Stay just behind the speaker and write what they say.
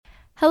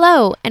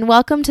Hello, and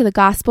welcome to the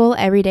Gospel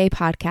Everyday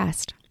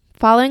Podcast,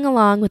 following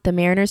along with the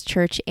Mariners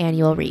Church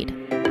annual read.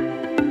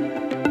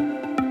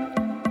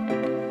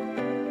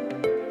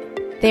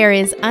 There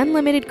is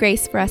unlimited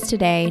grace for us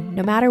today,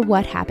 no matter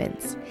what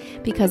happens,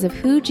 because of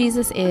who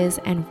Jesus is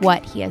and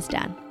what he has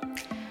done.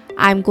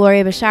 I'm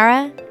Gloria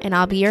Bashara, and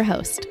I'll be your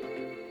host.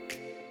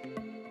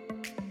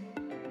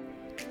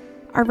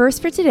 Our verse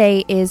for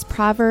today is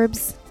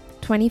Proverbs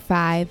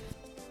 25,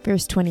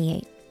 verse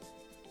 28.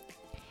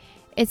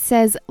 It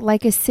says,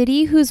 like a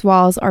city whose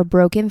walls are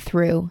broken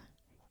through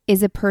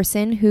is a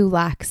person who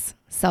lacks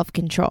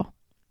self-control.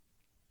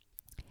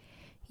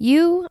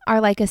 You are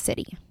like a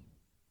city.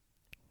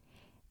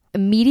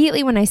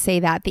 Immediately when I say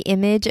that, the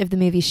image of the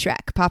movie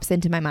Shrek pops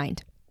into my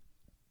mind.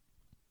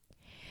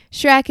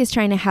 Shrek is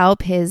trying to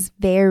help his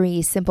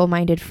very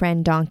simple-minded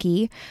friend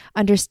Donkey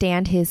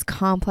understand his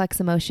complex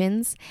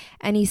emotions,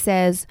 and he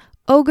says,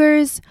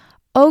 ogres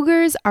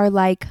are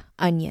like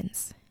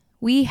onions.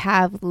 We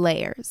have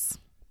layers.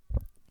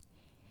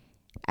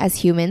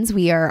 As humans,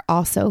 we are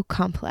also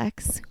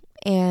complex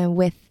and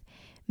with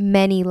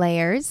many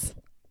layers,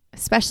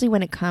 especially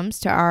when it comes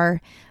to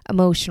our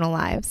emotional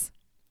lives.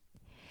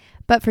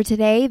 But for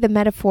today, the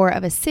metaphor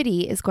of a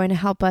city is going to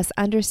help us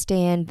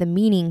understand the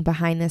meaning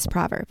behind this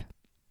proverb.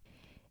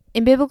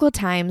 In biblical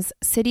times,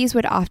 cities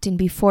would often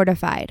be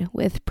fortified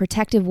with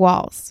protective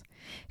walls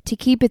to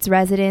keep its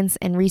residents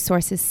and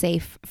resources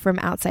safe from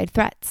outside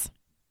threats.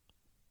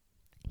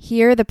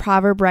 Here, the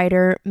proverb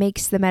writer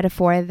makes the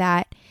metaphor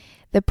that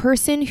the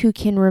person who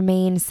can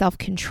remain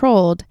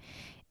self-controlled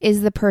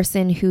is the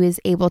person who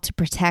is able to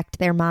protect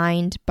their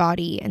mind,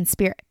 body, and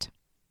spirit.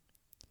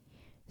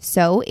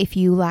 So if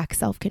you lack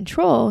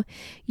self-control,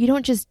 you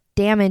don't just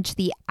damage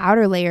the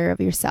outer layer of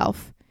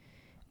yourself,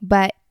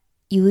 but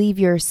you leave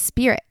your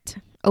spirit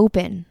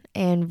open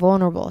and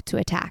vulnerable to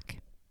attack.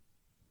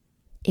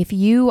 If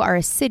you are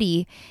a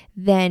city,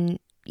 then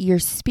your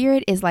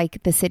spirit is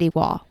like the city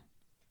wall.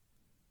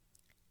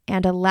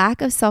 And a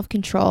lack of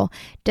self-control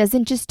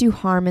doesn't just do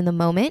harm in the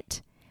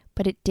moment,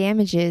 but it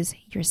damages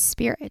your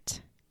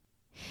spirit.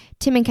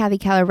 Tim and Kathy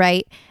Keller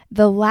write,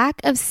 the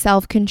lack of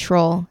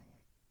self-control,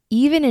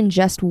 even in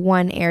just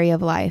one area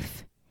of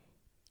life,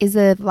 is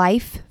a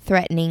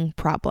life-threatening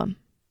problem.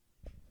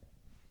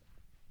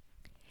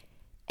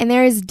 And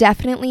there is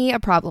definitely a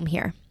problem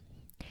here.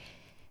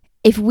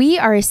 If we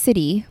are a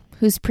city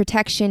whose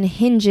protection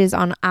hinges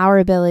on our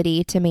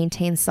ability to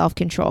maintain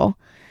self-control,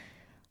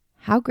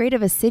 how great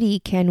of a city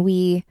can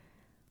we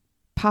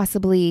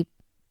possibly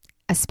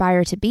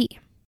aspire to be?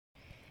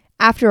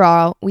 After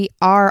all, we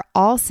are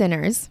all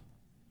sinners,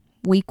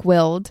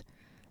 weak-willed,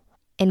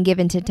 and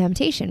given to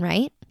temptation,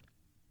 right?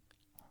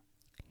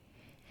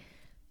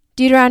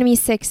 Deuteronomy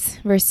 6,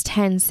 verse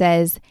 10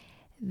 says,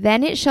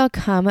 then it shall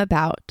come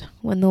about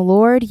when the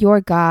Lord your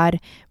God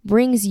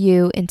brings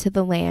you into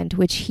the land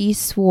which he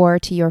swore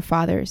to your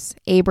fathers,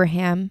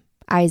 Abraham,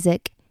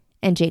 Isaac,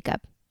 and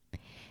Jacob,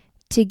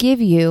 to give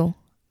you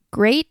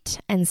great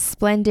and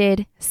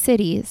splendid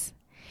cities,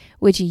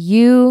 which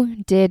you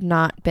did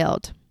not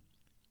build.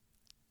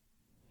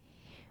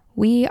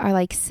 We are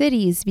like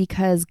cities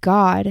because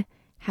God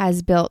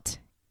has built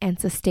and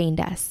sustained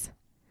us.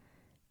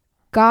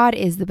 God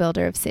is the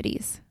builder of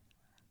cities,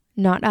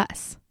 not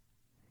us.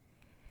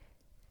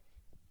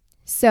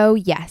 So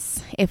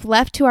yes, if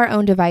left to our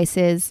own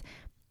devices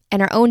and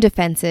our own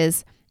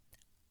defenses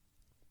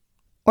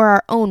or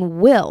our own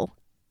will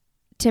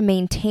to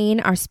maintain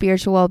our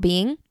spiritual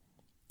well-being,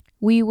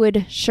 we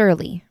would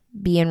surely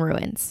be in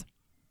ruins.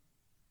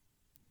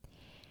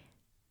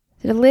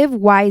 To live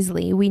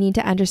wisely, we need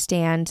to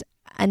understand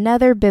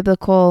another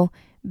biblical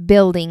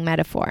building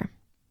metaphor.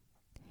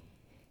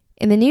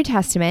 In the New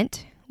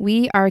Testament,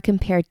 we are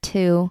compared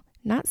to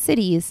not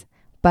cities,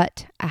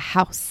 but a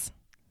house.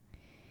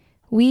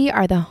 We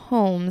are the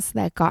homes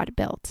that God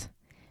built,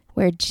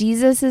 where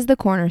Jesus is the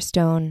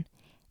cornerstone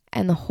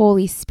and the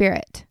Holy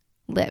Spirit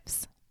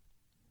lives.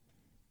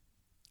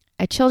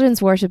 A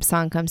children's worship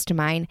song comes to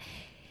mind.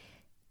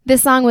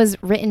 This song was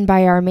written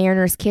by our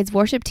Mariners Kids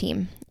worship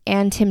team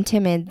and Tim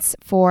Timmons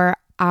for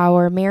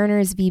our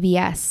Mariners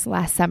VBS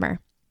last summer.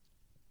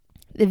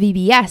 The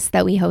VBS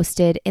that we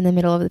hosted in the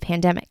middle of the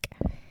pandemic.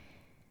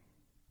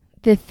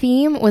 The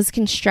theme was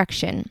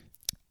construction,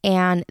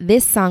 and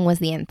this song was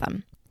the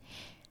anthem.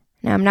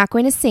 Now, I'm not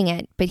going to sing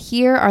it, but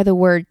here are the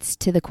words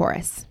to the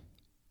chorus.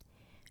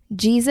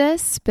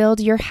 Jesus, build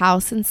your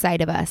house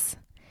inside of us,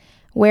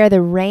 where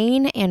the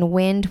rain and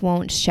wind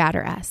won't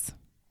shatter us.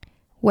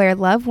 Where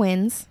love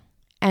wins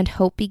and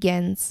hope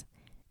begins,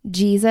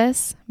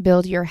 Jesus,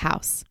 build your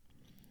house.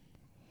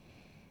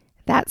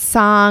 That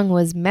song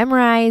was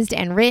memorized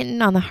and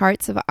written on the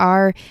hearts of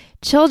our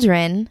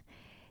children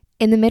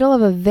in the middle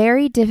of a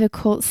very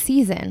difficult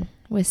season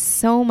with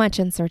so much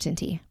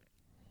uncertainty.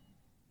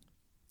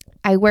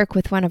 I work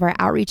with one of our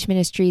outreach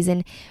ministries,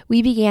 and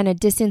we began a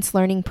distance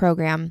learning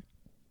program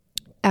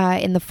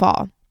in the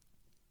fall.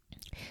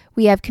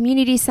 We have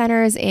community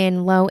centers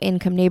in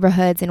low-income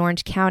neighborhoods in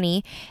Orange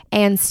County,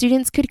 and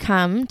students could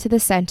come to the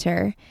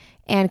center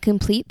and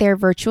complete their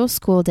virtual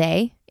school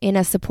day in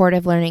a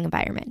supportive learning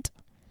environment.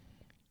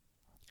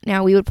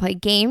 Now, we would play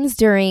games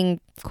during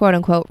quote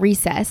unquote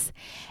recess.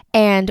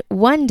 And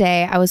one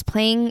day I was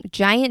playing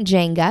giant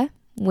Jenga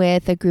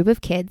with a group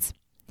of kids.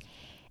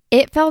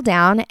 It fell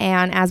down,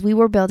 and as we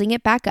were building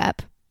it back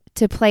up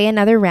to play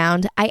another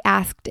round, I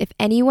asked if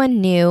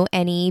anyone knew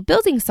any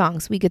building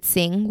songs we could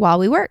sing while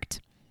we worked.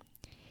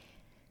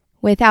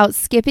 Without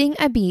skipping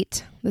a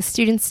beat, the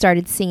students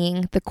started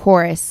singing the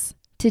chorus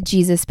to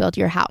Jesus Build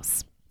Your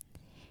House.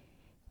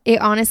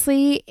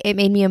 It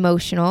made me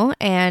emotional,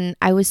 and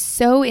I was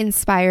so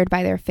inspired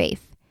by their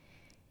faith.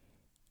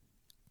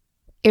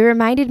 It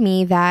reminded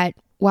me that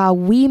while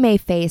we may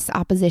face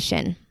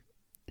opposition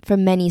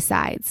from many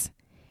sides,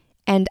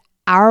 and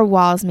our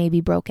walls may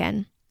be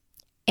broken,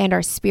 and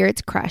our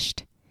spirits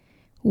crushed,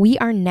 we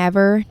are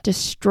never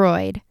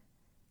destroyed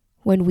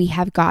when we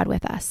have God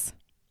with us.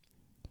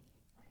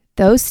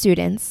 Those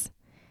students,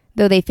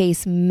 though they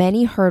face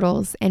many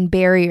hurdles and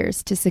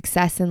barriers to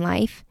success in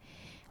life,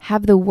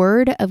 have the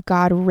word of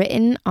God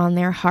written on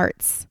their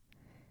hearts.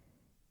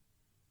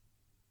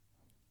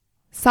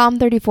 Psalm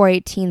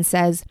 34:18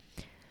 says,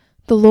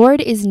 "The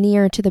Lord is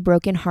near to the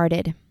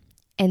brokenhearted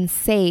and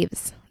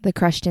saves the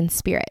crushed in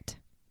spirit."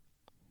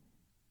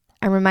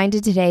 I'm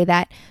reminded today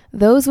that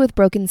those with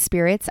broken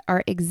spirits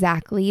are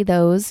exactly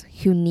those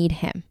who need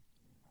Him.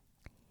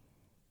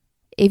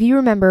 If you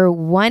remember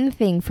one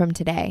thing from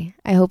today,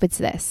 I hope it's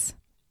this: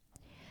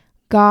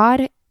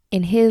 God,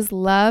 in His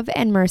love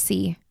and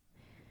mercy,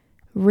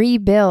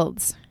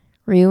 rebuilds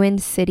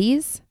ruined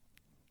cities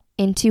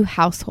into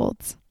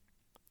households.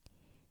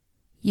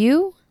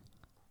 You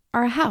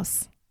are a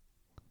house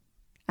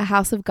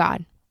of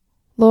God.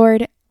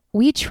 Lord,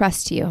 we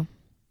trust You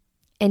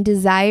and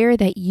desire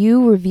that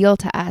You reveal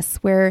to us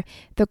where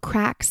the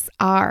cracks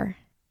are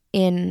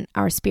in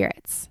our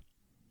spirits.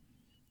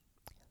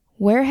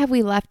 Where have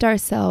we left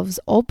ourselves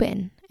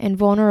open and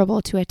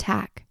vulnerable to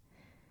attack?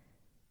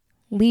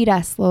 Lead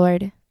us,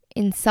 Lord,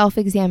 in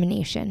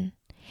self-examination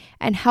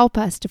and help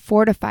us to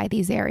fortify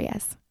these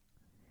areas.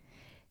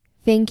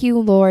 Thank You,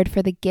 Lord,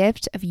 for the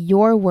gift of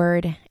Your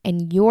word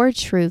and Your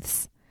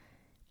truths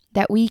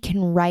that we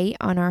can write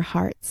on our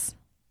hearts.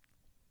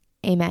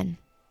 Amen.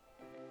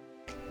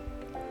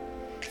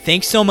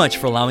 Thanks so much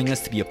for allowing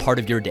us to be a part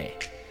of your day.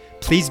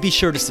 Please be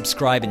sure to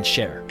subscribe and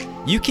share.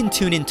 You can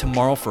tune in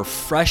tomorrow for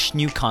fresh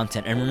new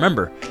content. And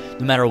remember,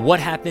 no matter what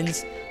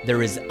happens,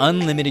 there is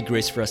unlimited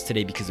grace for us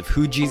today because of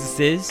who Jesus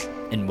is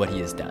and what He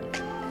has done.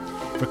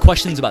 For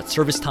questions about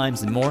service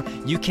times and more,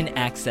 you can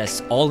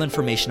access all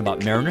information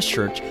about Mariners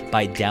Church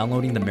by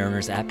downloading the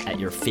Mariners app at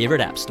your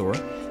favorite app store,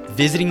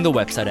 visiting the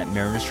website at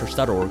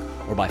marinerschurch.org,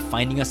 or by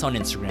finding us on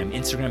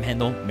Instagram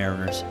handle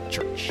Mariners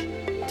Church.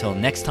 Till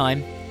next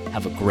time,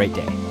 have a great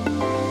day.